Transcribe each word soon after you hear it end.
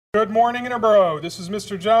Good morning, Interboro. This is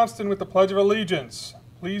Mr. Johnston with the Pledge of Allegiance.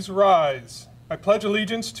 Please rise. I pledge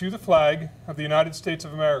allegiance to the flag of the United States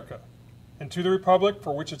of America and to the republic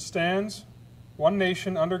for which it stands, one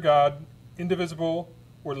nation under God, indivisible,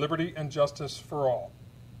 with liberty and justice for all.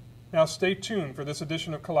 Now stay tuned for this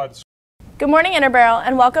edition of Kaleidoscope. Good morning, Interboro,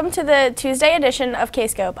 and welcome to the Tuesday edition of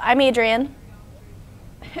KScope. I'm Adrian.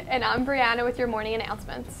 And I'm Brianna with your morning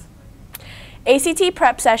announcements. ACT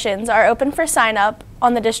prep sessions are open for sign-up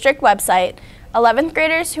on the district website. 11th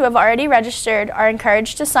graders who have already registered are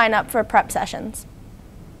encouraged to sign up for prep sessions.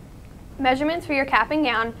 Measurements for your cap and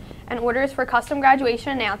gown and orders for custom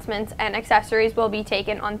graduation announcements and accessories will be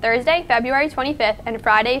taken on Thursday, February 25th and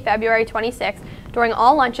Friday, February 26th during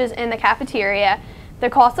all lunches in the cafeteria. The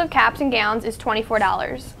cost of caps and gowns is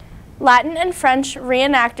 $24. Latin and French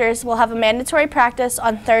reenactors will have a mandatory practice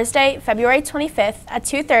on Thursday, February 25th at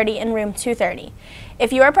 2:30 in room 230.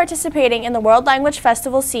 If you are participating in the World Language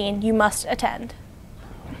Festival scene, you must attend.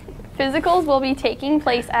 Physicals will be taking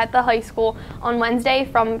place at the high school on Wednesday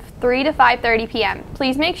from 3 to 5:30 p.m.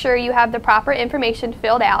 Please make sure you have the proper information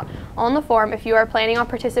filled out on the form if you are planning on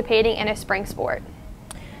participating in a spring sport.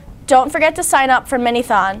 Don't forget to sign up for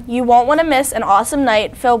Minithon. You won't want to miss an awesome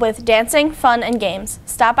night filled with dancing, fun, and games.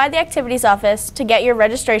 Stop by the activities office to get your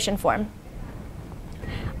registration form.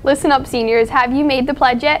 Listen up, seniors. Have you made the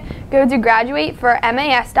pledge yet? Go to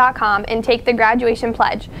graduateformas.com and take the graduation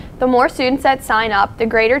pledge. The more students that sign up, the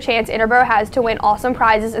greater chance Interboro has to win awesome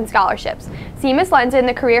prizes and scholarships. See Ms. Lenza in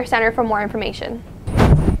the Career Center for more information.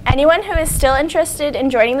 Anyone who is still interested in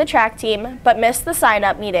joining the track team but missed the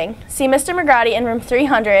sign-up meeting, see Mr. McGrady in room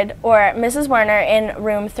 300 or Mrs. Werner in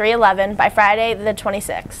room 311 by Friday the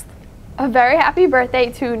 26th. A very happy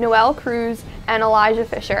birthday to Noelle Cruz and Elijah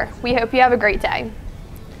Fisher. We hope you have a great day.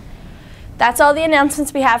 That's all the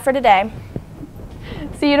announcements we have for today.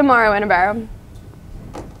 See you tomorrow, Interboro.